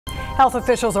Health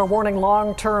officials are warning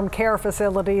long-term care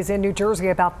facilities in New Jersey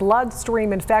about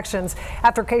bloodstream infections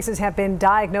after cases have been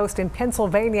diagnosed in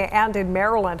Pennsylvania and in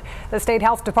Maryland. The state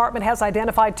health department has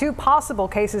identified 2 possible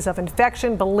cases of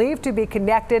infection believed to be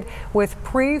connected with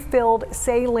pre-filled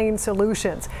saline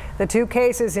solutions. The 2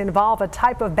 cases involve a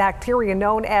type of bacteria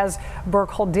known as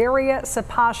Burkholderia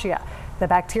cepacia. The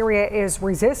bacteria is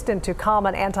resistant to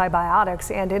common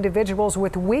antibiotics, and individuals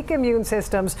with weak immune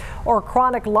systems or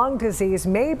chronic lung disease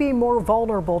may be more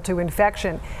vulnerable to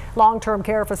infection. Long-term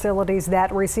care facilities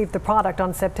that received the product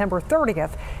on September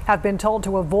 30th have been told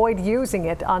to avoid using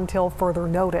it until further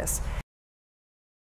notice.